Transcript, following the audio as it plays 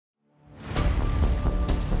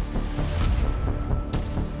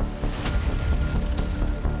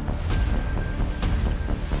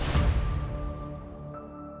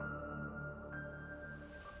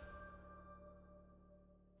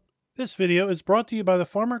This video is brought to you by the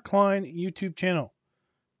Farmer Klein YouTube channel.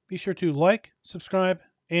 Be sure to like, subscribe,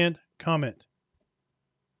 and comment.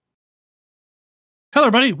 Hello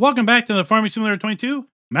everybody, welcome back to the Farming Simulator 22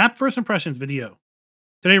 Map First Impressions video.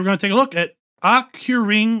 Today we're going to take a look at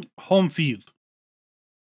Aukrug Homfeld.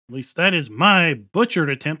 At least that is my butchered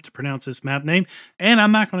attempt to pronounce this map name, and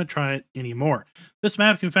I'm not going to try it anymore. This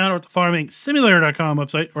map can be found at the FarmingSimulator.com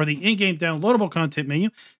website or the in-game downloadable content menu,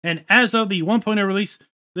 and as of the 1.0 release,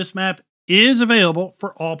 this map is available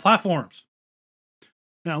for all platforms.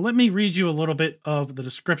 Now, let me read you a little bit of the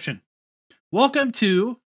description. Welcome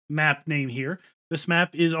to map name here. This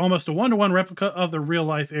map is almost a one-to-one replica of the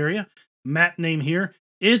real-life area. Map name here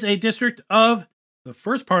is a district of the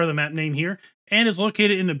first part of the map name here and is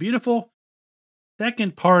located in the beautiful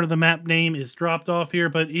second part of the map name is dropped off here,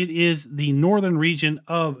 but it is the northern region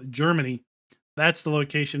of Germany. That's the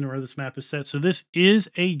location where this map is set. So this is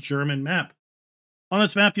a German map. On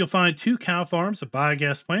this map, you'll find 2 cow farms, a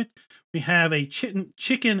biogas plant. We have a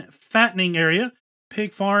chicken fattening area,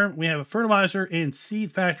 pig farm. We have a fertilizer and seed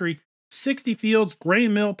factory, 60 fields,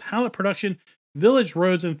 grain mill, pallet production, village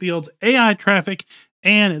roads and fields, AI traffic,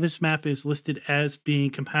 and this map is listed as being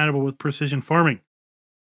compatible with precision farming.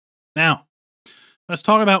 Now, let's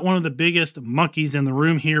talk about one of the biggest monkeys in the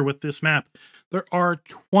room here with this map. There are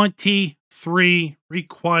 23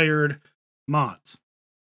 required mods.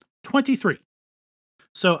 23.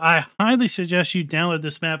 So I highly suggest you download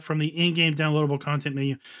this map from the in-game downloadable content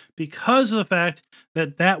menu because of the fact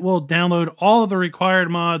that that will download all of the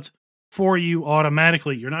required mods for you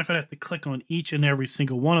automatically. You're not going to have to click on each and every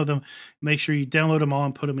single one of them. Make sure you download them all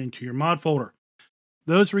and put them into your mod folder.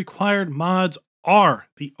 Those required mods are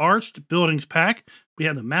the Arched Buildings Pack. We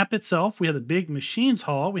have the map itself. We have the Big Machines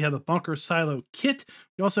Hall. We have the Bunker Silo Kit.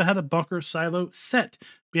 We also have the Bunker Silo Set.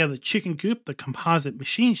 We have the Chicken Coop, the Composite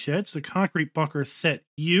Machine Sheds, the Concrete Bunker Set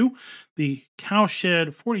U, the Cow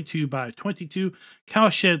Shed 42 by 22, Cow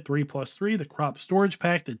Shed 3+3, the Crop Storage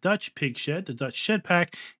Pack, the Dutch Pig Shed, the Dutch Shed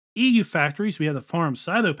Pack, EU Factories. We have the Farm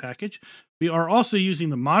Silo Package. We are also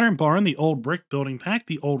using the Modern Barn, the Old Brick Building Pack,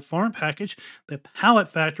 the Old Farm Package, the Pallet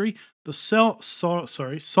Factory, the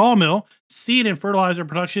Sawmill, Seed and Fertilizer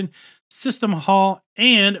Production, System Hall,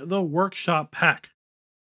 and the Workshop Pack.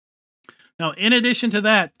 Now, in addition to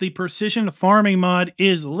that, the Precision Farming mod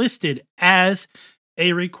is listed as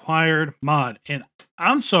a required mod. And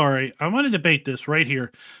I'm sorry, I want to debate this right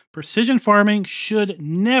here. Precision Farming should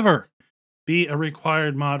never be a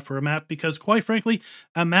required mod for a map because, quite frankly,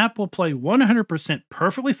 a map will play 100%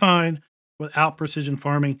 perfectly fine without precision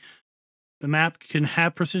farming. The map can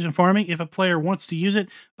have precision farming if a player wants to use it,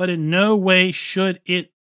 but in no way should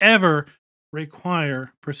it ever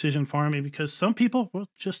require precision farming because some people will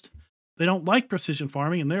they don't like precision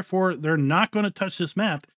farming and therefore they're not going to touch this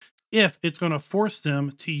map if it's going to force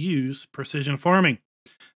them to use precision farming.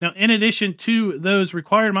 Now, in addition to those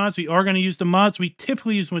required mods, we are going to use the mods we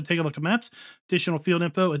typically use when we take a look at maps, additional field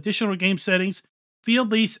info, additional game settings,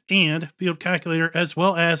 field lease, and field calculator, as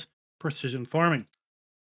well as precision farming.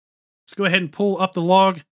 Let's go ahead and pull up the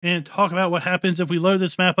log and talk about what happens if we load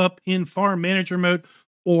this map up in Farm Manager mode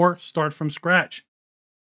or start from scratch.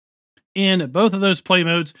 In both of those play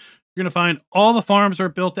modes, you're going to find all the farms are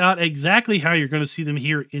built out exactly how you're going to see them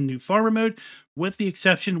here in New Farmer mode, with the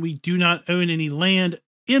exception we do not own any land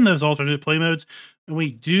in those alternate play modes, and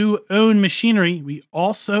we do own machinery. We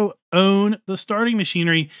also own the starting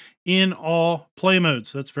machinery in all play modes.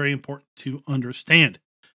 So that's very important to understand.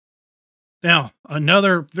 Now,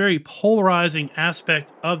 another very polarizing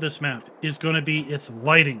aspect of this map is going to be its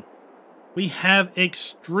lighting. We have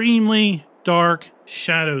extremely dark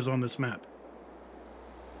shadows on this map.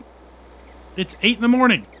 It's 8 in the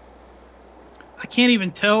morning. I can't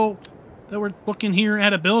even tell that we're looking here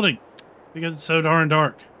at a building because it's so darn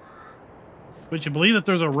dark. Would you believe that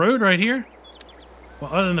there's a road right here?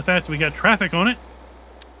 Well, other than the fact that we got traffic on it,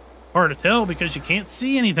 hard to tell because you can't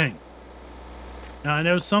see anything. Now, I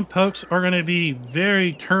know some folks are going to be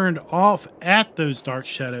very turned off at those dark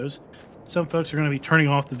shadows. Some folks are going to be turning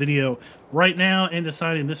off the video right now and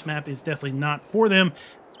deciding this map is definitely not for them.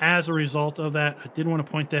 As a result of that, I did want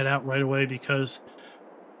to point that out right away because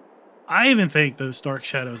I even think those dark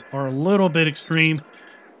shadows are a little bit extreme.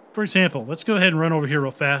 For example, let's go ahead and run over here real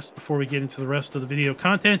fast before we get into the rest of the video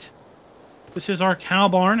content. This is our cow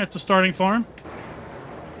barn at the starting farm.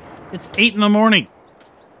 It's 8 in the morning.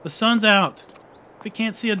 The sun's out. We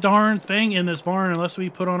can't see a darn thing in this barn unless we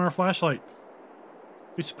put on our flashlight.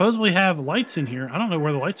 We supposedly have lights in here. I don't know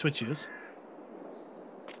where the light switch is.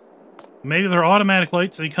 Maybe they're automatic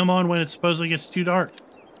lights. They come on when it supposedly gets too dark.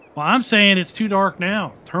 Well, I'm saying it's too dark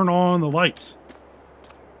now. Turn on the lights.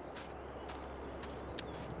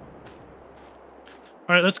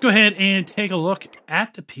 All right, let's go ahead and take a look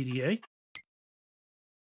at the PDA.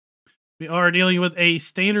 We are dealing with a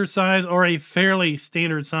standard size or a fairly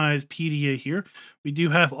standard size PDA here. We do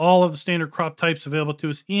have all of the standard crop types available to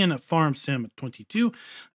us in Farm Sim 22.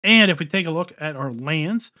 And if we take a look at our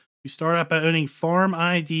lands, we start out by owning Farm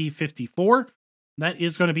ID 54. That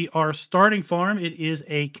is going to be our starting farm. It is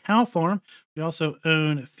a cow farm. We also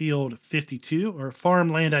own Field 52 or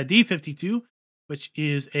Farmland ID 52, which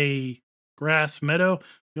is a grass meadow.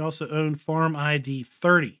 We also own Farm ID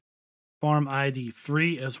 30, Farm ID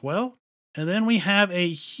 3 as well. And then we have a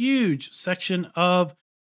huge section of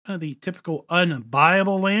kind of the typical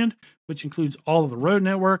unbuyable land, which includes all of the road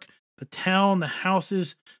network, the town, the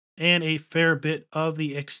houses, and a fair bit of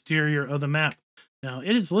the exterior of the map. Now,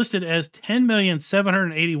 it is listed as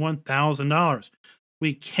 $10,781,000.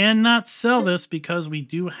 We cannot sell this because we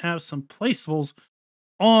do have some placeables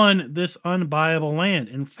on this unbuyable land.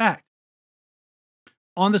 In fact,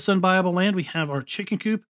 on this unbuyable land, we have our chicken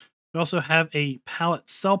coop. We also have a pallet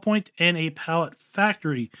sell point and a pallet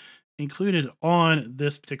factory included on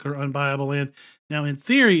this particular unbuyable land. Now, in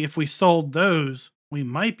theory, if we sold those, we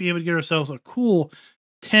might be able to get ourselves a cool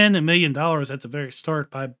 $10 million at the very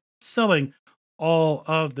start by selling all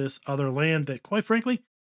of this other land that, quite frankly,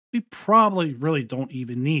 we probably really don't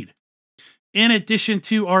even need. In addition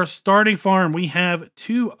to our starting farm, we have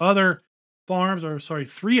three other farms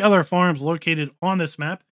located on this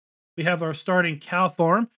map. We have our starting cow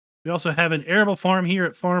farm. We also have an arable farm here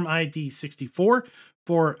at Farm ID 64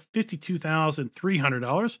 for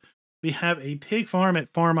 $52,300. We have a pig farm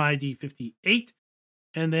at Farm ID 58,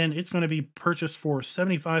 and then it's going to be purchased for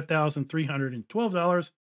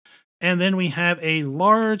 $75,312. And then we have a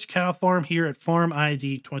large cow farm here at Farm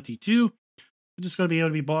ID 22, which is going to be able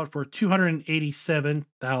to be bought for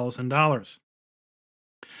 $287,000.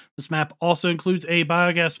 This map also includes a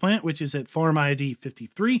biogas plant, which is at Farm ID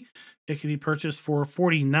 53. It can be purchased for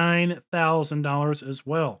 $49,000 as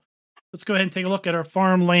well. Let's go ahead and take a look at our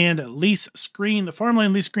farmland lease screen. The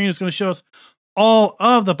farmland lease screen is going to show us all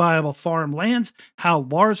of the buyable farmlands, how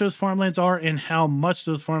large those farmlands are, and how much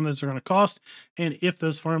those farmlands are going to cost, and if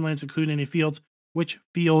those farmlands include any fields, which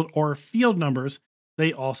field or field numbers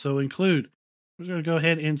they also include. We're going to go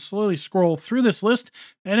ahead and slowly scroll through this list.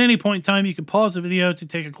 At any point in time, you can pause the video to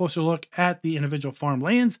take a closer look at the individual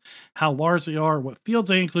farmlands, how large they are, what fields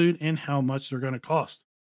they include, and how much they're going to cost.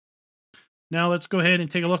 Now let's go ahead and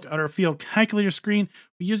take a look at our field calculator screen.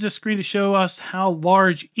 We use this screen to show us how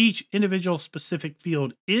large each individual specific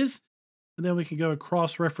field is. And then we can go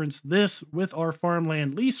cross-reference this with our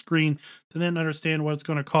farmland lease screen to then understand what it's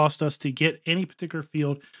going to cost us to get any particular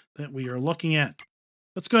field that we are looking at.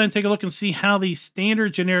 Let's go ahead and take a look and see how the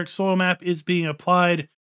standard generic soil map is being applied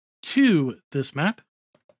to this map.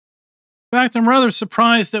 In fact, I'm rather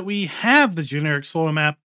surprised that we have the generic soil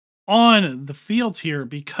map on the fields here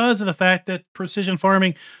because of the fact that precision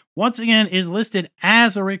farming, once again, is listed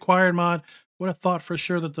as a required mod. Would have thought for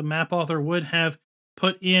sure that the map author would have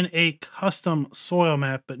put in a custom soil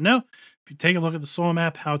map, but no. If you take a look at the soil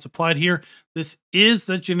map, how it's applied here, this is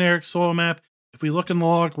the generic soil map. If we look in the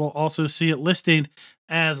log, we'll also see it listed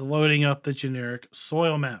as loading up the generic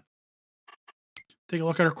soil map. Take a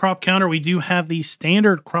look at our crop counter. We do have the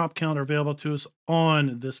standard crop counter available to us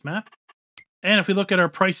on this map. And if we look at our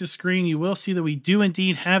prices screen, you will see that we do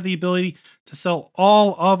indeed have the ability to sell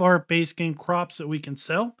all of our base game crops that we can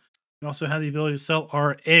sell. We also have the ability to sell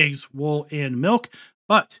our eggs, wool, and milk.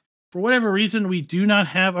 But for whatever reason, we do not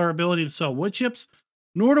have our ability to sell wood chips,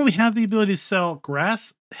 nor do we have the ability to sell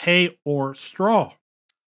grass, hay, or straw.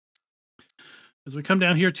 As we come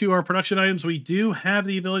down here to our production items, we do have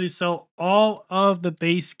the ability to sell all of the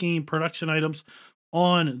base game production items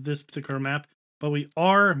on this particular map, but we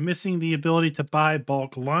are missing the ability to buy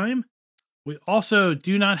bulk lime. We also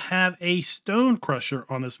do not have a stone crusher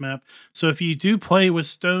on this map, so if you do play with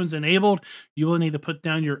stones enabled, you will need to put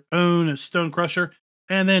down your own stone crusher.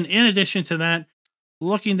 And then in addition to that,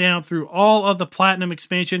 looking down through all of the platinum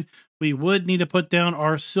expansion, we would need to put down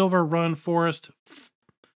our Silver Run Forest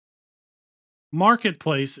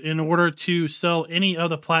marketplace in order to sell any of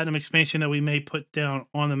the platinum expansion that we may put down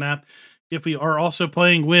on the map. If we are also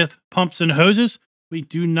playing with pumps and hoses, we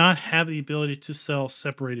do not have the ability to sell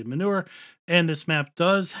separated manure, and this map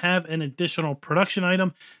does have an additional production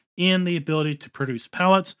item in the ability to produce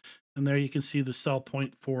pallets, and there you can see the sell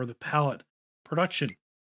point for the pallet production.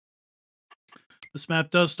 This map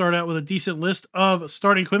does start out with a decent list of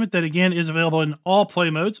starting equipment that, again, is available in all play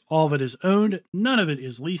modes. All of it is owned. None of it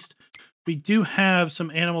is leased. We do have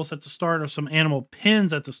some animals at the start, or some animal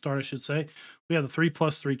pens at the start, I should say. We have the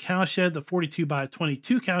 3+3 cow shed, the 42 by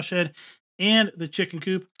 22 cow shed, and the chicken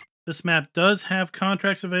coop. This map does have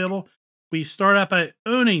contracts available. We start out by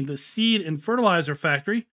owning the seed and fertilizer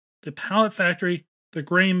factory, the pallet factory, the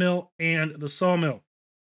grain mill, and the sawmill.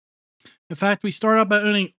 In fact, we start out by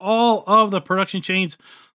owning all of the production chains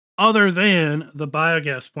other than the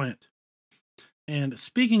biogas plant. And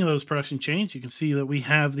speaking of those production chains, you can see that we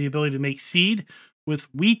have the ability to make seed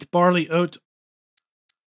with wheat, barley, oat,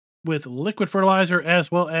 with liquid fertilizer,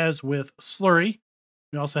 as well as with slurry.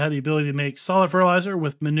 We also have the ability to make solid fertilizer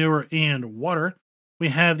with manure and water. We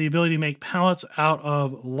have the ability to make pallets out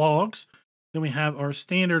of logs. Then we have our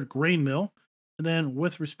standard grain mill. And then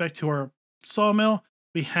with respect to our sawmill,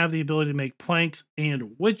 we have the ability to make planks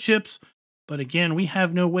and wood chips. But again, we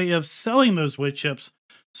have no way of selling those wood chips.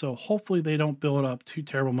 So hopefully they don't build up too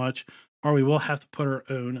terrible much, or we will have to put our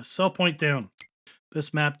own sell point down.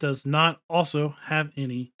 This map does not also have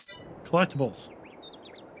any collectibles.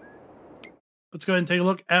 Let's go ahead and take a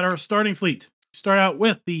look at our starting fleet. Start out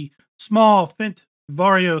with the small Fendt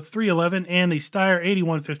Vario 311 and the Steyr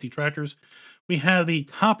 8150 tractors. We have the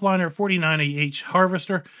Topliner 4090H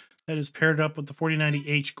harvester that is paired up with the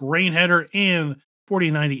 4090H grain header and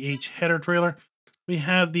 4090H header trailer. We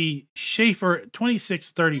have the Schaefer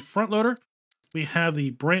 2630 front loader. We have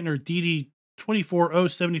the Brantner DD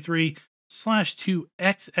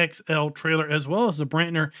 24073/2XXL trailer, as well as the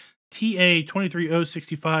Brantner TA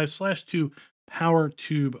 23065/2 Power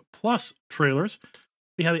Tube Plus trailers.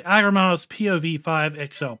 We have the Agrama's POV5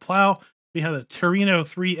 XL plow. We have the Torino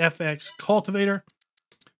 3FX cultivator.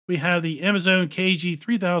 We have the Amazon KG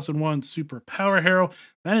 3001 Super Power Harrow.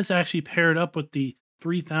 That is actually paired up with the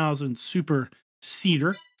 3000 Super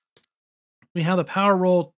Seeder. We have the Power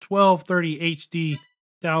Roll 1230 HD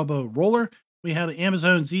Dalbo roller. We have the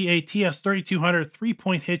Amazon ZATS 3200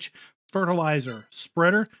 3-point hitch fertilizer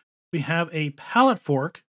spreader. We have a pallet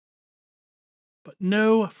fork, but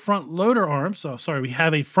no front loader arms. Oh, sorry, we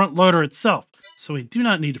have a front loader itself, so we do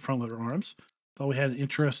not need front loader arms. Thought we had an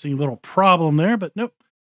interesting little problem there, but nope,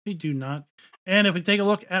 we do not. And if we take a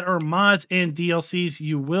look at our mods and DLCs,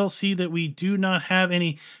 you will see that we do not have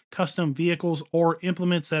any custom vehicles or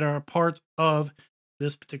implements that are a part of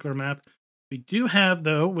this particular map. We do have,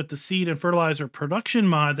 though, with the seed and fertilizer production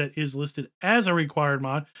mod that is listed as a required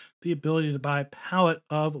mod, the ability to buy a pallet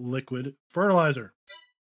of liquid fertilizer.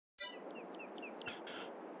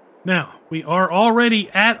 Now, we are already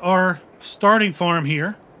at our starting farm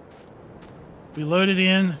here. We loaded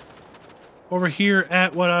in over here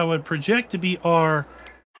at what I would project to be our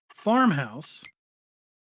farmhouse.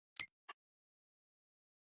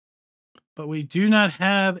 But we do not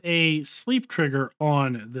have a sleep trigger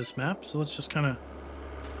on this map. So let's just kind of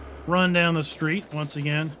run down the street once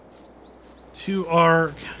again to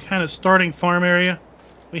our kind of starting farm area.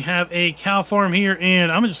 We have a cow farm here,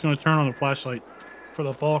 and I'm just going to turn on the flashlight for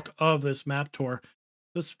the bulk of this map tour.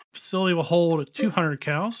 This facility will hold 200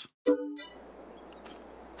 cows.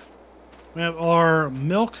 We have our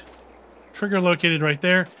milk trigger located right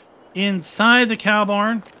there. Inside the cow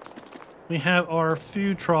barn, we have our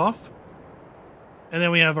food trough. And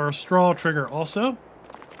then we have our straw trigger also.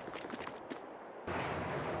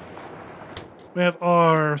 We have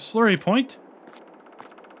our slurry point.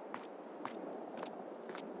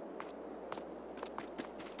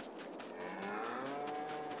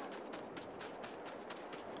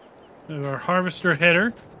 We have our harvester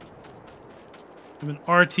header. We have an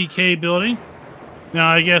RTK building. Now,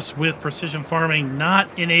 I guess with precision farming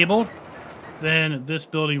not enabled, then this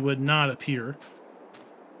building would not appear.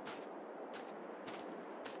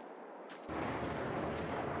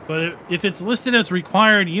 But if it's listed as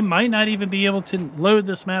required, you might not even be able to load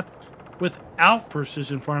this map without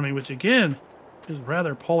precision farming, which again is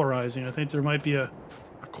rather polarizing. I think there might be a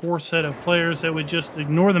core set of players that would just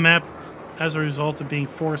ignore the map as a result of being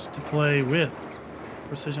forced to play with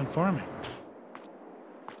precision farming.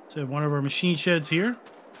 So one of our machine sheds here.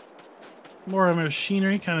 More of our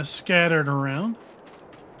machinery kind of scattered around.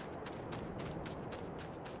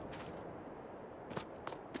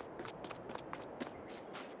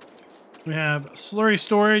 We have slurry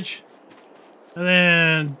storage. And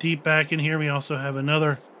then deep back in here, we also have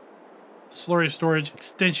another slurry storage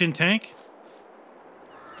extension tank.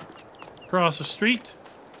 Across the street,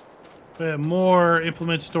 we have more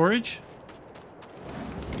implement storage.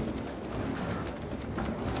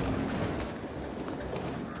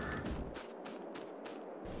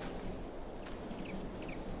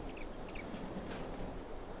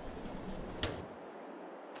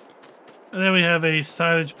 And then we have a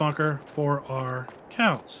silage bunker for our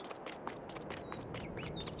cows.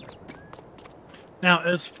 Now,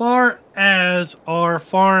 as far as our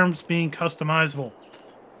farms being customizable,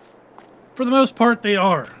 for the most part, they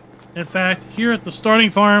are. In fact, here at the starting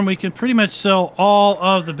farm, we can pretty much sell all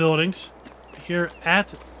of the buildings here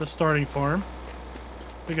at the starting farm.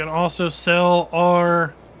 We can also sell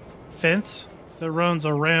our fence that runs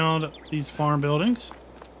around these farm buildings.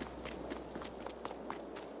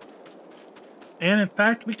 And in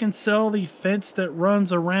fact, we can sell the fence that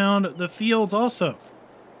runs around the fields also.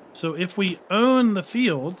 So if we own the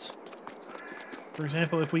fields, for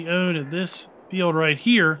example, if we own this field right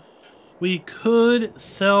here, we could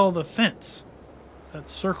sell the fence that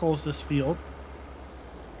circles this field,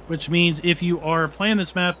 which means if you are playing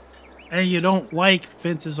this map and you don't like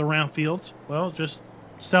fences around fields, well, just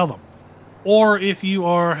sell them. Or if you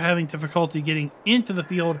are having difficulty getting into the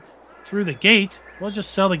field through the gate, well,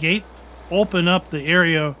 just sell the gate, open up the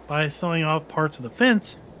area by selling off parts of the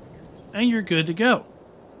fence, and you're good to go.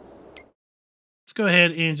 Let's go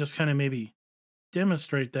ahead and just kind of maybe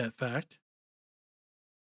demonstrate that fact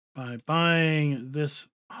by buying this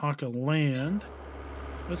hunk of land.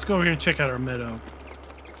 Let's go over here and check out our meadow.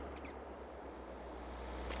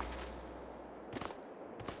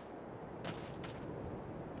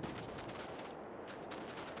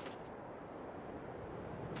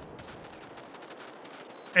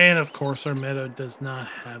 And of course, our meadow does not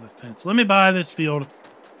have a fence. Let me buy this field,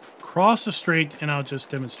 cross the street, and I'll just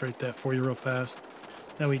demonstrate that for you real fast.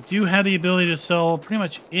 Now, we do have the ability to sell pretty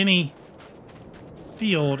much any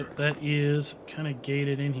field that is kind of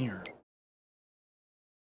gated in here.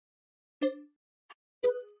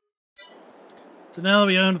 So now that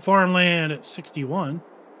we own farmland at 61,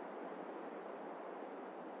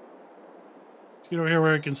 let's get over here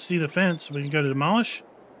where I can see the fence. We can go to demolish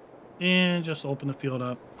and just open the field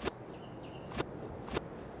up.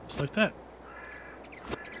 Just like that.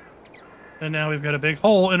 And now we've got a big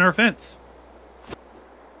hole in our fence.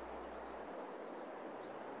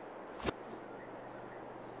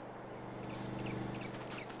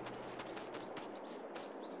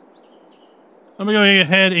 I'm going to go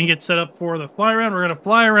ahead and get set up for the fly around. We're going to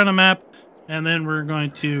fly around the map, and then we're going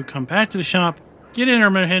to come back to the shop, get in our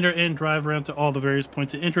Mahindra, and drive around to all the various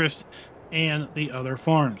points of interest and the other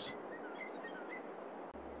farms.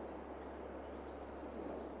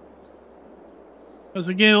 As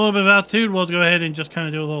we gain a little bit of altitude, we'll go ahead and just kind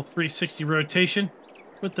of do a little 360 rotation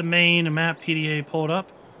with the main map PDA pulled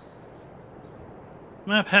up. The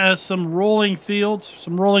map has some rolling fields,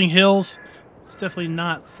 some rolling hills. It's definitely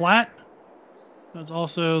not flat. That's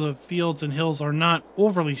also, the fields and hills are not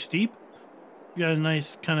overly steep. You got a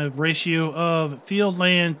nice kind of ratio of field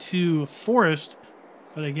land to forest.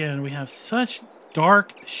 But again, we have such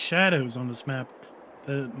dark shadows on this map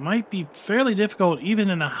that it might be fairly difficult even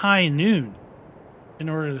in a high noon in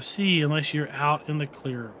order to see unless you're out in the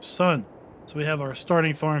clear sun. So we have our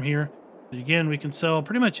starting farm here. But again, we can sell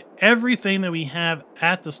pretty much everything that we have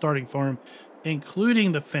at the starting farm,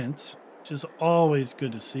 including the fence, which is always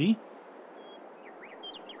good to see.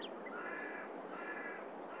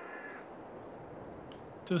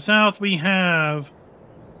 To the south, we have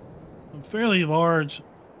some fairly large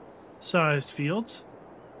sized fields.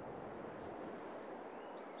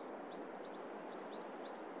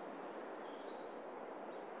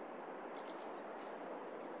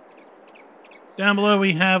 Down below,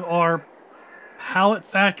 we have our pallet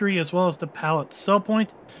factory as well as the pallet sell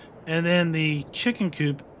point, and then the chicken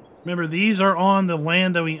coop. Remember, these are on the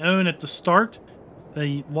land that we own at the start,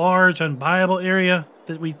 the large unbuyable area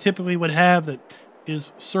that we typically would have that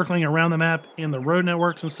is circling around the map in the road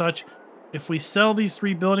networks and such. If we sell these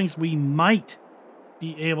 3 buildings, we might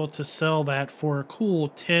be able to sell that for a cool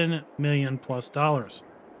 $10 million plus. Across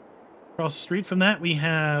the street from that, we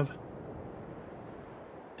have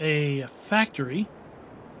a factory.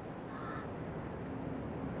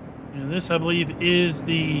 And this, I believe, is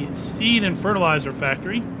the seed and fertilizer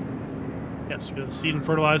factory. Yes, we have the seed and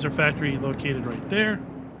fertilizer factory located right there.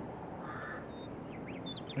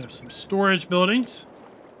 We have some storage buildings.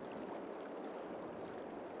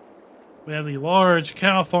 We have the large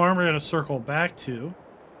cow farm we're going to circle back to.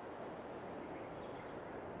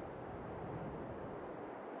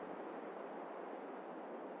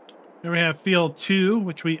 Then we have field 2,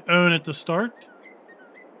 which we own at the start.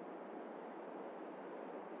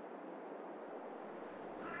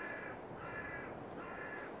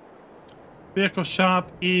 Vehicle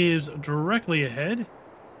shop is directly ahead.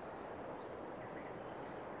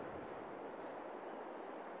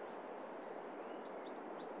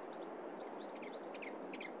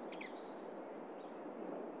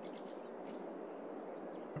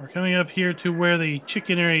 We're coming up here to where the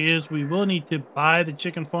chicken area is. We will need to buy the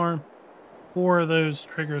chicken farm for those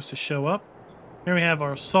triggers to show up. Here we have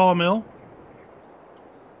our sawmill.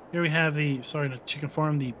 Here we have the, sorry, not chicken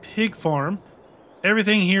farm, the pig farm.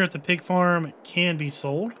 everything here at the pig farm can be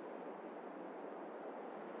sold.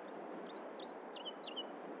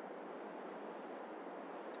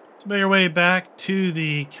 Let's make our way back to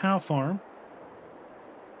the cow farm,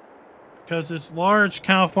 because this large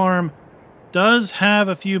cow farm does have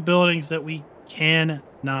a few buildings that we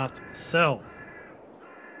cannot sell.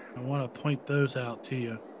 I want to point those out to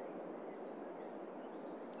you.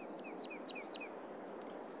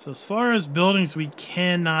 So as far as buildings we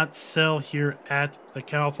cannot sell here at the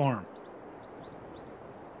cow farm,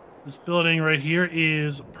 this building right here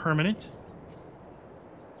is permanent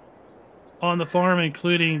on the farm,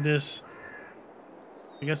 including this,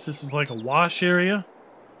 I guess this is like a wash area,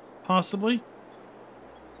 possibly.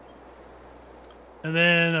 And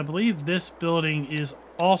then I believe this building is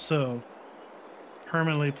also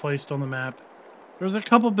permanently placed on the map. There's a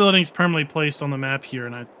couple buildings permanently placed on the map here,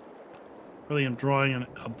 and I really am drawing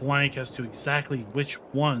a blank as to exactly which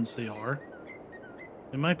ones they are.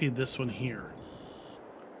 It might be this one here.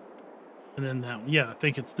 And then that one. Yeah, I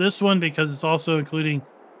think it's this one because it's also including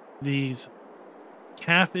these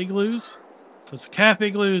calf igloos. So it's calf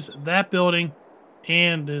igloos, that building,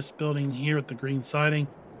 and this building here with the green siding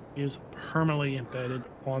is permanently embedded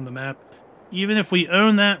on the map. Even if we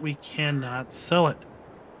own that, we cannot sell it.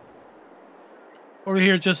 Over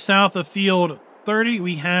here, just south of field 30,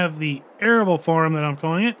 we have the arable farm that I'm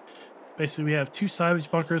calling it. Basically, we have 2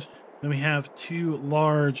 silage bunkers, then we have 2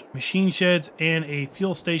 large machine sheds and a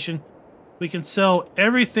fuel station. We can sell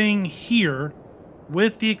everything here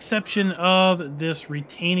with the exception of this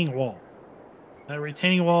retaining wall. That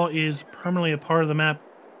retaining wall is permanently a part of the map.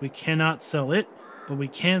 We cannot sell it, but we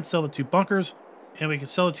can sell the 2 bunkers, and we can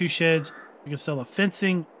sell the 2 sheds, we can sell the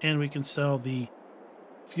fencing, and we can sell the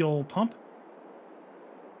fuel pump.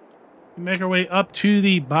 We make our way up to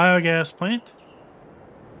the biogas plant.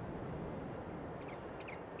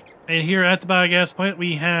 And here at the biogas plant,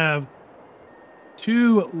 we have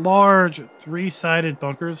 2 large 3-sided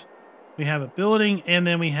bunkers. We have a building, and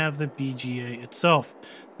then we have the BGA itself.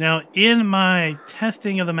 Now, in my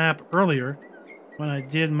testing of the map earlier, when I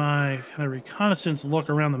did my kind of reconnaissance look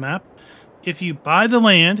around the map, if you buy the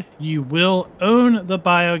land, you will own the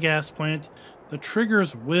biogas plant. The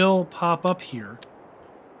triggers will pop up here.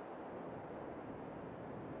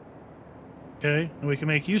 Okay, and we can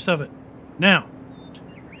make use of it. Now,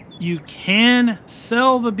 you can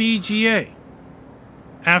sell the BGA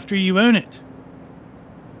after you own it.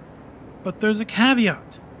 But there's a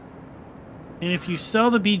caveat. And if you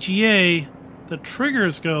sell the BGA, the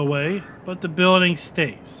triggers go away, but the building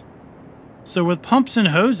stays. So with pumps and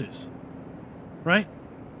hoses, right?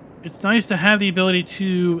 It's nice to have the ability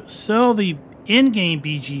to sell the in-game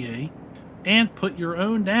BGA and put your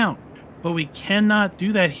own down. But we cannot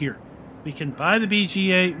do that here. We can buy the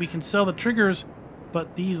BGA, we can sell the triggers,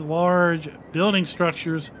 but these large building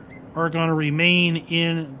structures are going to remain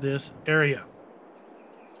in this area.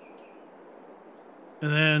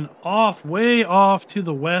 And then way off to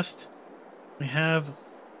the west, we have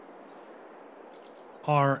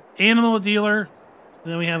our animal dealer.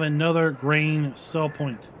 And then we have another grain sell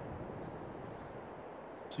point.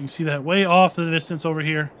 So you see that way off in the distance over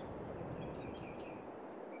here.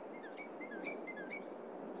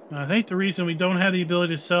 I think the reason we don't have the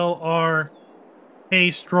ability to sell our hay,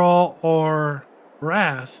 straw, or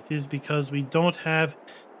grass is because we don't have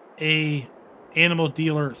a animal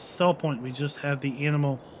dealer sell point. We just have the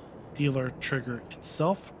animal dealer trigger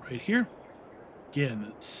itself right here.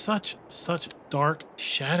 Again, such dark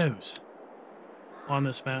shadows on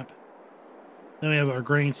this map. Then we have our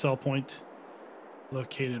grain sell point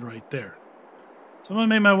located right there. So I'm going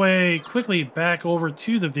to make my way quickly back over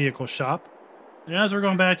to the vehicle shop. And as we're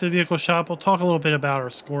going back to the vehicle shop, we'll talk a little bit about our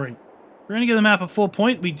scoring. We're going to give the map a full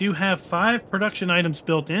point. We do have 5 production items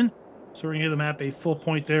built in. So we're going to give the map a full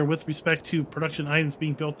point there with respect to production items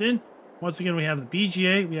being built in. Once again, we have the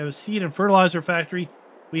BGA, we have a seed and fertilizer factory,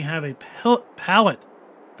 we have a pallet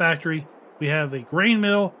factory, we have a grain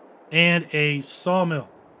mill, and a sawmill.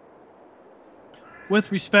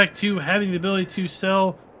 With respect to having the ability to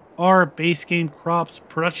sell our base game crops,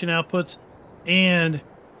 production outputs, and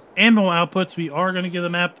ammo outputs, we are going to give the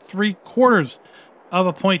map 3/4 of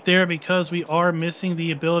a point there because we are missing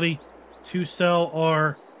the ability to sell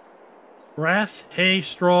our grass, hay,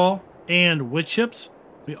 straw, and wood chips.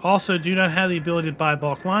 We also do not have the ability to buy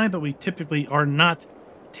bulk lime, but we typically are not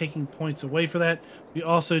taking points away for that. We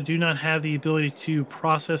also do not have the ability to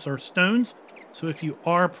process our stones. So if you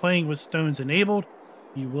are playing with stones enabled,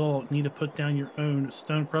 you will need to put down your own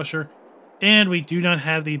stone crusher. And we do not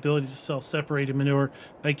have the ability to sell separated manure,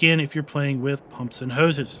 again, if you're playing with pumps and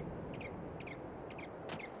hoses.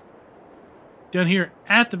 Down here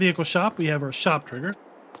at the vehicle shop, we have our shop trigger.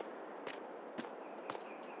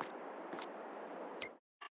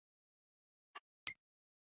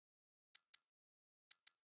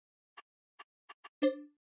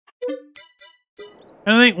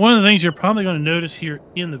 And I think one of the things you're probably going to notice here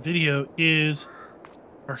in the video is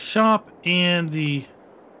our shop and the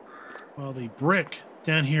brick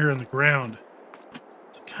down here in the ground.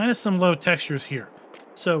 So kind of some low textures here.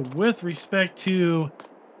 So with respect to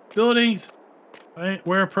buildings, right,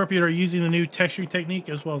 where appropriate, are using the new texturing technique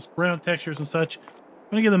as well as ground textures and such. I'm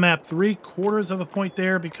going to give the map 3/4 of a point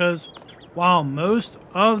there because while most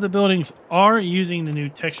of the buildings are using the new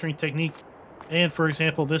texturing technique, and for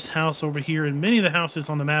example, this house over here and many of the houses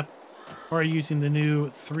on the map are using the new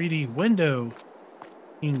 3D window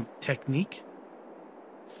technique,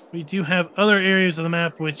 we do have other areas of the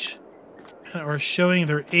map which are showing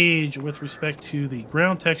their age with respect to the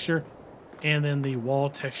ground texture and then the wall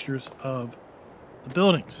textures of the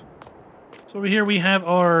buildings. So over here we have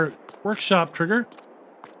our workshop trigger,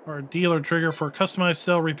 our dealer trigger for customized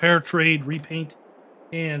sell, repair, trade, repaint,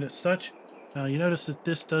 and such. Now you notice that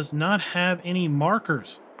this does not have any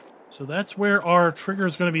markers. So that's where our trigger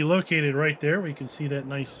is going to be located right there. We can see that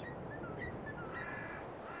nice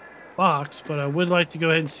box, but I would like to go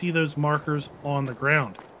ahead and see those markers on the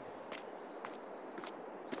ground.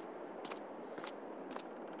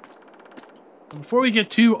 Before we get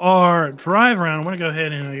to our drive around, I want to go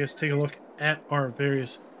ahead and I guess take a look at our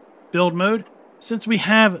various build mode. Since we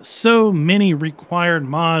have so many required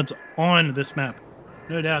mods on this map,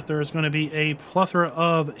 no doubt there is going to be a plethora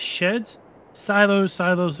of sheds,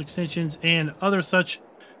 silos, extensions, and other such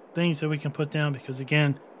things that we can put down because,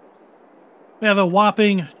 again, we have a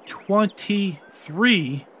whopping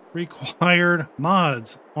 23 required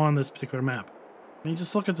mods on this particular map. I mean,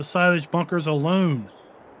 just look at the silage bunkers alone.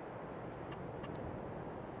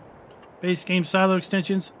 Base game silo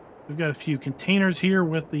extensions. We've got a few containers here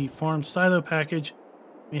with the farm silo package.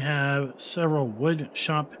 We have several wood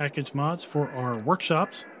shop package mods for our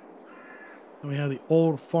workshops. And we have the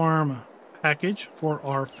old farm package for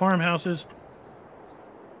our farmhouses.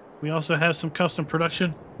 We also have some custom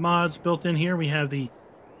production mods built in here. We have the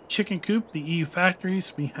chicken coop, the EU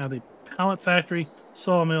factories. We have the pallet factory,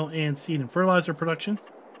 sawmill, and seed and fertilizer production.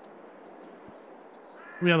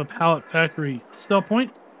 We have the pallet factory sell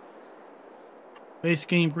point. Base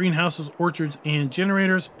game greenhouses, orchards, and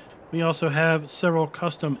generators. We also have several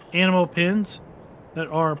custom animal pens that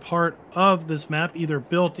are part of this map, either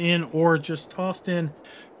built in or just tossed in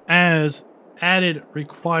as added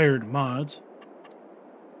required mods.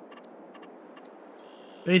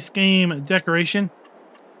 Base game decoration.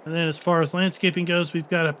 And then as far as landscaping goes, we've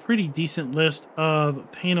got a pretty decent list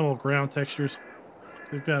of paintable ground textures.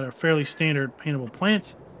 We've got our fairly standard paintable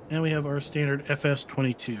plants, and we have our standard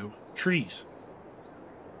FS22 trees.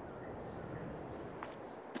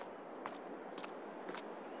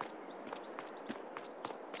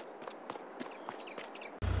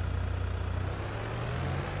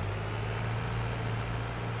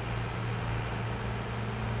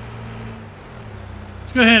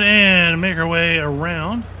 Let's go ahead and make our way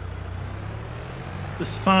around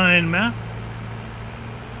this fine map.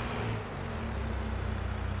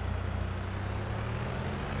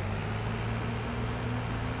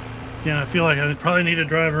 Again, I feel like I probably need to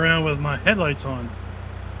drive around with my headlights on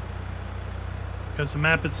because the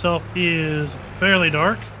map itself is fairly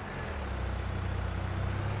dark.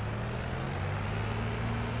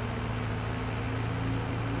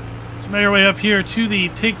 Let's make our way up here to the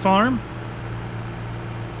pig farm.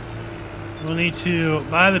 We'll need to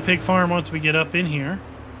buy the pig farm once we get up in here.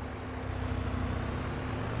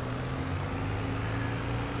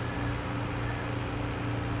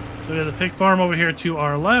 So we have the pig farm over here to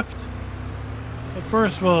our left. But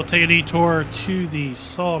first we'll take a detour to the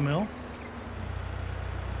sawmill.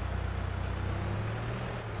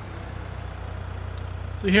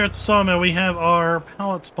 So here at the sawmill we have our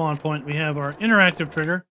pallet spawn point. We have our interactive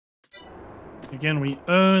trigger. Again, we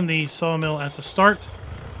own the sawmill at the start.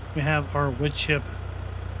 We have our wood chip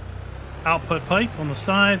output pipe on the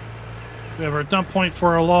side. We have our dump point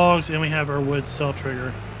for our logs, and we have our wood cell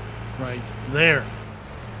trigger right there.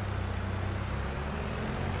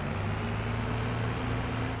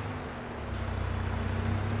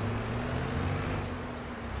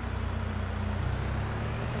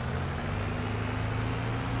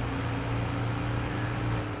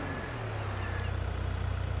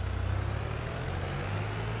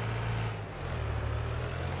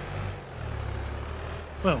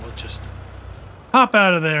 Well, we'll just pop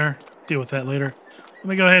out of there, deal with that later. Let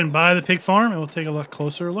me go ahead and buy the pig farm, and we'll take a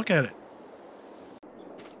closer look at it.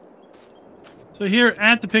 So So here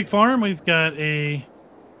at the pig farm, we've got a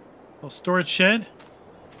little storage shed,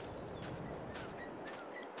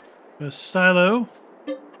 a silo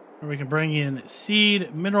where we can bring in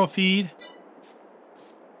seed, mineral feed.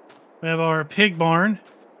 We have our pig barn,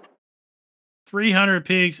 300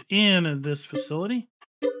 pigs in this facility.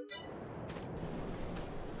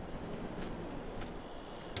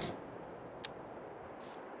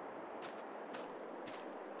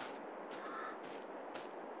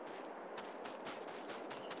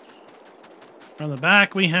 On the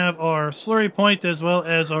back, we have our slurry point as well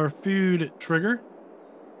as our food trigger.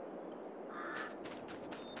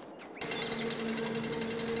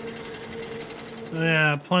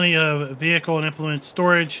 Yeah, plenty of vehicle and implement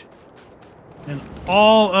storage. And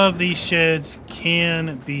all of these sheds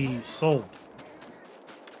can be sold.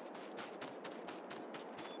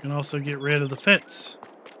 You can also get rid of the fence.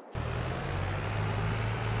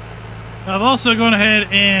 I've also gone ahead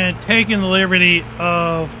and taken the liberty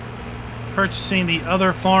of purchasing the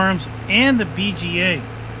other farms and the BGA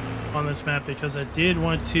on this map because I did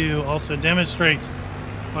want to also demonstrate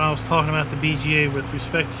when I was talking about the BGA with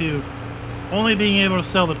respect to only being able to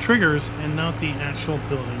sell the triggers and not the actual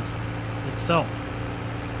buildings itself.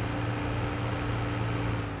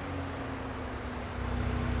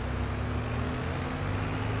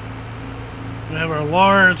 We have our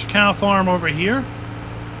large cow farm over here.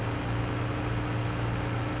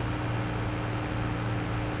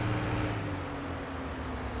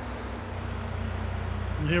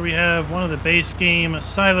 And here we have one of the base game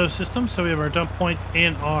silo systems. So we have our dump point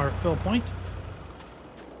and our fill point.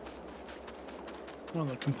 One of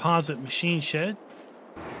the composite machine shed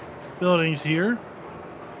buildings here.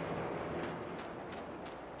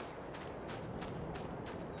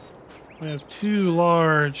 We have two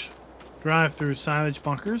large drive-through silage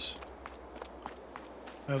bunkers.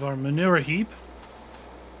 We have our manure heap.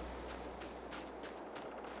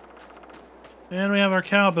 And we have our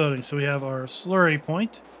cow building. So we have our slurry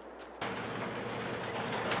point.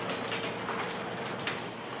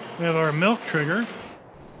 We have our milk trigger.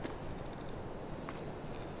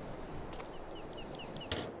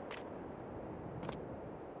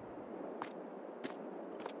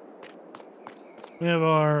 We have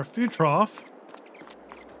our food trough.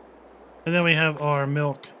 And then we have our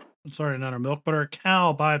milk. Sorry, not our milk, but our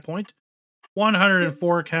cow buy point.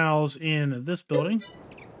 104 cows in this building.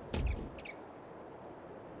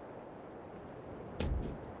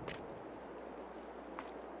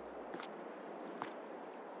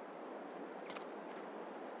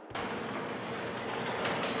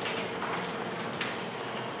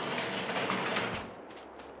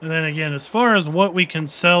 And then again, as far as what we can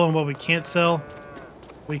sell and what we can't sell,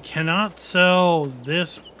 we cannot sell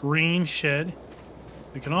this green shed.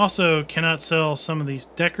 We cannot sell some of these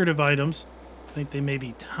decorative items. I think they may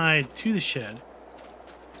be tied to the shed.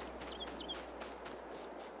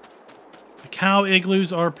 The cow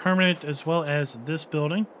igloos are permanent as well as this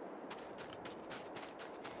building.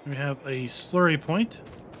 We have a slurry point.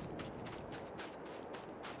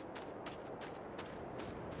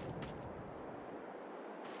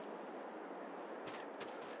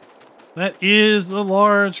 That is the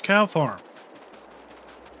large cow farm.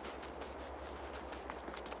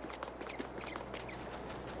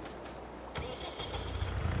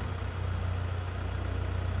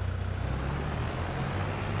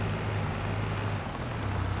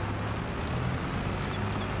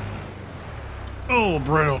 Oh,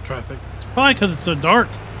 brutal traffic. It's probably because it's so dark.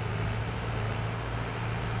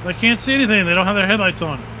 They can't see anything. They don't have their headlights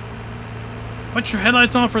on. Put your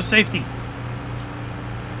headlights on for safety.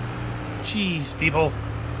 Jeez, people.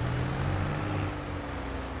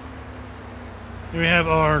 Here we have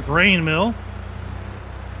our grain mill.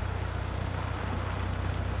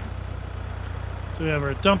 So we have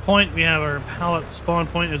our dump point, we have our pallet spawn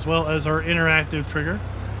point, as well as our interactive trigger.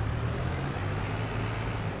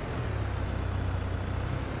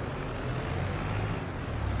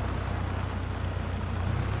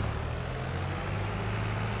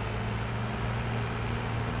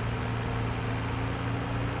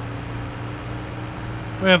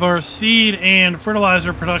 We have our seed and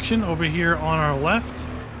fertilizer production over here on our left.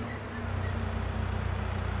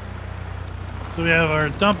 So we have our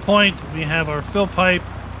dump point, we have our fill pipe,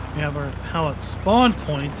 we have our pallet spawn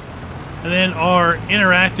point, and then our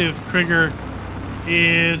interactive trigger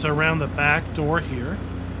is around the back door here.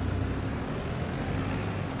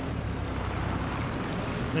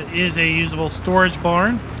 It is a usable storage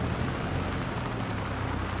barn.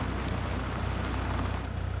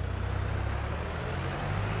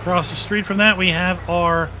 Across the street from that, we have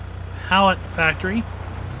our pallet factory.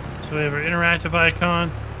 So we have our interactive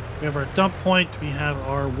icon, we have our dump point, we have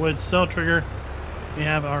our wood cell trigger, we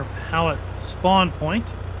have our pallet spawn point.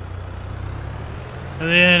 And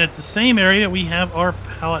then at the same area, we have our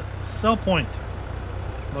pallet sell point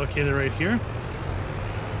located right here.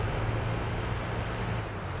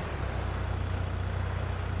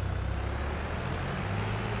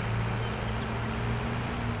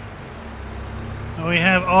 And we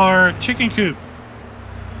have our chicken coop.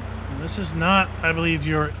 And this is not, I believe,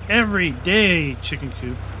 your everyday chicken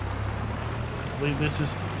coop. I believe this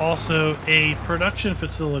is also a production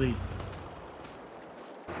facility.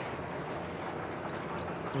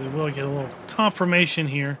 We will get a little confirmation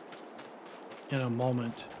here in a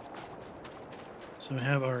moment. So we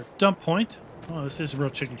have our dump point. Oh, this is a real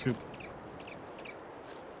chicken coop.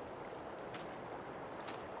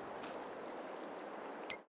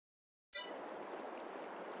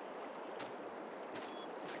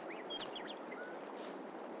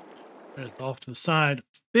 It's off to the side.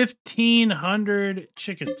 1,500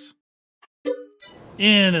 chickens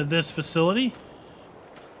in this facility.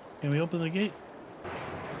 Can we open the gate?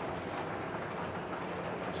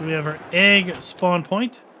 So we have our egg spawn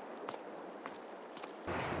point.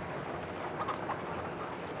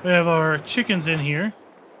 We have our chickens in here.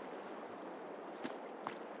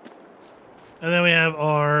 And then we have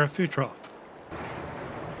our food trough.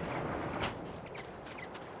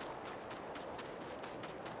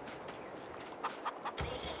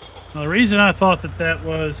 Now, the reason I thought that that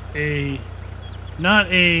was not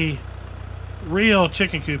a real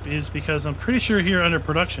chicken coop is because I'm pretty sure here under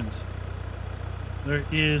productions, there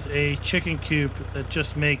is a chicken coop that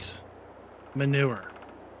just makes manure.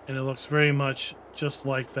 And it looks very much just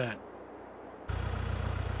like that.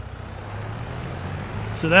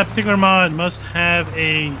 So that particular mod must have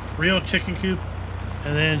a real chicken coop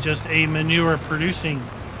and then just a manure producing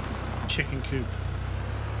chicken coop.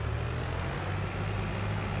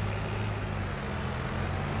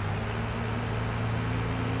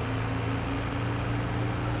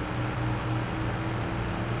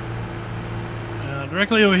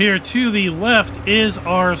 Directly over here to the left is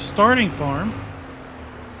our starting farm.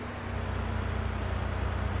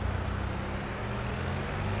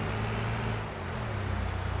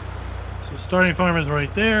 So starting farm is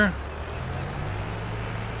right there.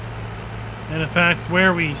 And in fact,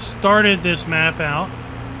 where we started this map out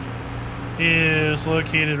is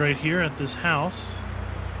located right here at this house.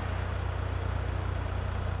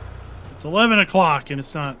 It's 11 o'clock and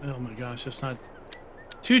it's not, oh my gosh, it's not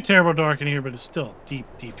too terrible dark in here, but it's still deep,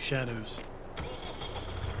 deep shadows.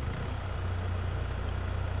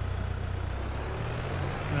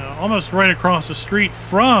 Now, almost right across the street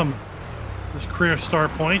from this career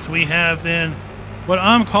start point, we have then what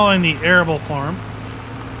I'm calling the arable farm,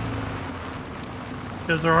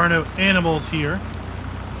 because there are no animals here.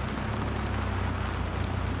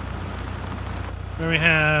 Then we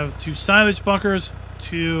have 2 silage bunkers,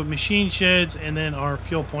 2 machine sheds, and then our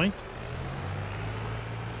fuel point.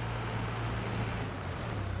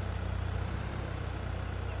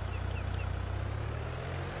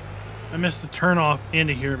 I missed the turn off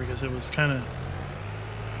into here because it was kind of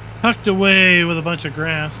tucked away with a bunch of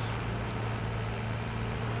grass.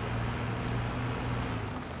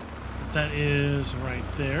 That is right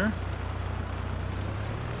there.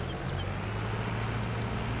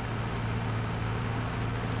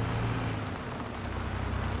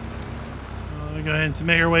 We'll go ahead and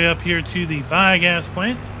make our way up here to the biogas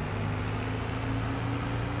plant.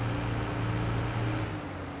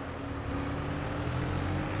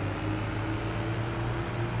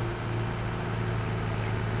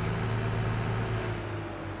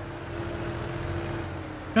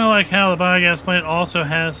 Kind of like how the biogas plant also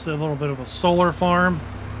has a little bit of a solar farm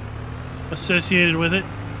associated with it.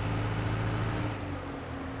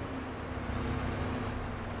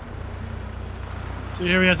 So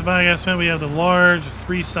here we have the biogas plant. We have the large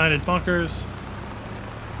 3-sided bunkers,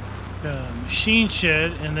 a machine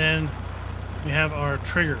shed, and then we have our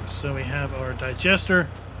triggers. So we have our digester,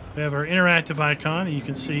 we have our interactive icon, and you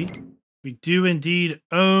can see we do indeed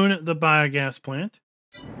own the biogas plant.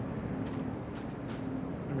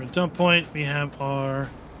 Dump point, we have our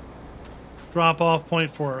drop-off point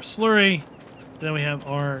for our slurry. Then we have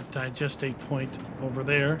our digestate point over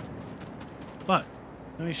there. But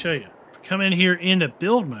let me show you. Come in here into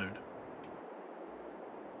build mode.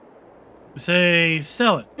 We say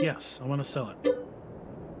sell it. Yes, I want to sell it.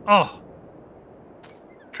 Oh,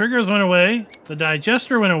 triggers went away. The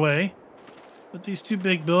digester went away, but these 2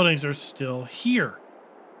 big buildings are still here.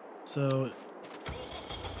 So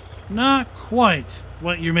not quite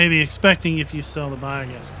what you're maybe expecting if you sell the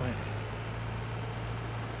biogas plant.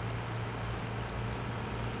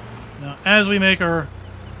 Now, as we make our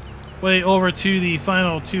way over to the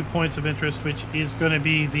final 2 points of interest, which is going to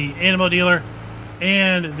be the animal dealer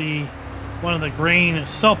and the one of the grain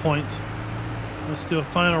sell points. Let's do a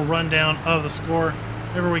final rundown of the score.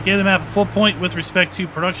 Remember, we gave the map a full point with respect to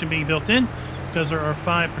production being built in, because there are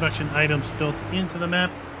 5 production items built into the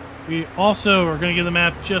map. We also are going to give the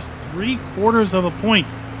map just 3/4 of a point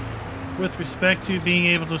with respect to being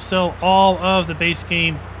able to sell all of the base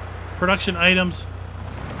game production items,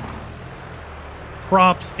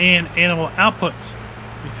 crops, and animal outputs,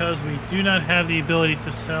 because we do not have the ability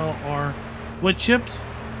to sell our wood chips,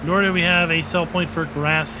 nor do we have a sell point for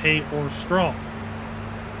grass, hay, or straw.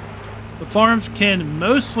 The farms can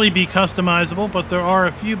mostly be customizable, but there are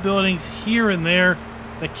a few buildings here and there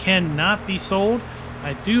that cannot be sold.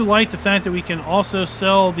 I do like the fact that we can also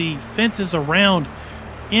sell the fences around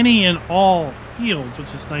any and all fields,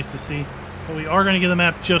 which is nice to see. But we are going to give the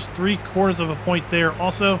map just 3/4 of a point there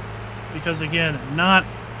also, because again, not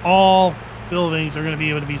all buildings are going to be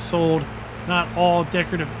able to be sold. Not all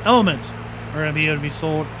decorative elements are going to be able to be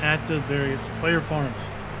sold at the various player farms.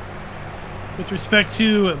 With respect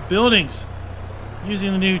to buildings,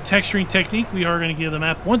 using the new texturing technique, we are going to give the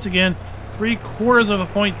map once again 3/4 of a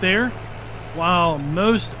point there. While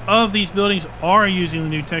most of these buildings are using the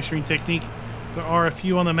new texturing technique, there are a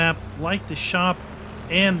few on the map, like the shop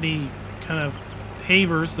and the kind of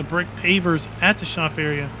pavers, the brick pavers at the shop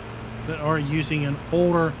area, that are using an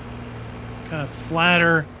older, kind of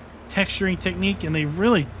flatter texturing technique, and they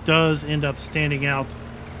really does end up standing out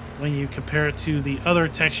when you compare it to the other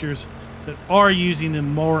textures that are using the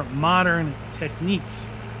more modern techniques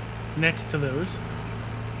next to those.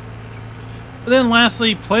 But then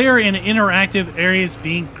lastly, player and interactive areas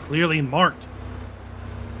being clearly marked.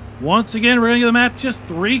 Once again, we're going to give the map just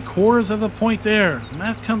 3/4 of a point there. The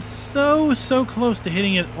map comes so close to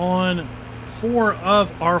hitting it on 4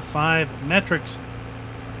 of our 5 metrics.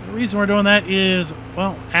 The reason we're doing that is,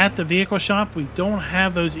 well, at the vehicle shop, we don't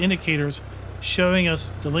have those indicators showing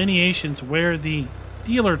us delineations where the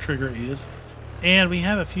dealer trigger is, and we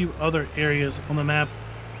have a few other areas on the map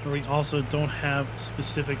where we also don't have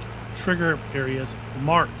specific trigger areas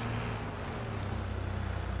marked.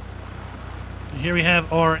 And here we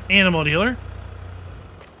have our animal dealer.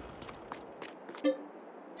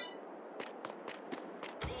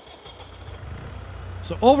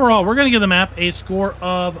 So overall, we're going to give the map a score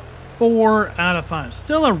of 4 out of 5.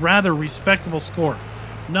 Still a rather respectable score,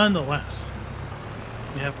 nonetheless.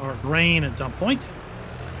 We have our grain at dump point.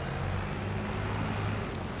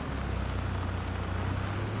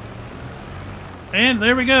 And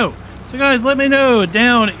there we go. So guys, let me know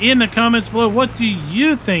down in the comments below, what do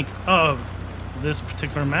you think of this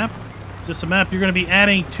particular map? Is this a map you're going to be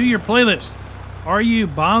adding to your playlist? Are you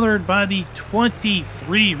bothered by the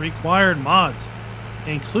 23 required mods,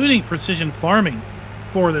 including precision farming,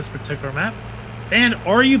 for this particular map? And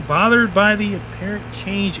are you bothered by the apparent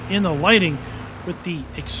change in the lighting with the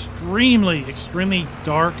extremely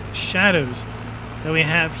dark shadows that we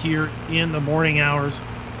have here in the morning hours?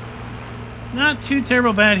 Not too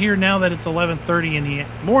terrible bad here now that it's 11:30 in the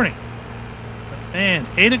morning. But man,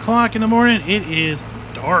 8 o'clock in the morning, it is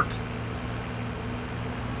dark. To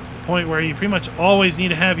the point where you pretty much always need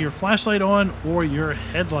to have your flashlight on or your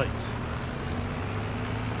headlights.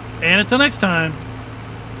 And until next time,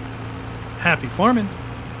 happy farming.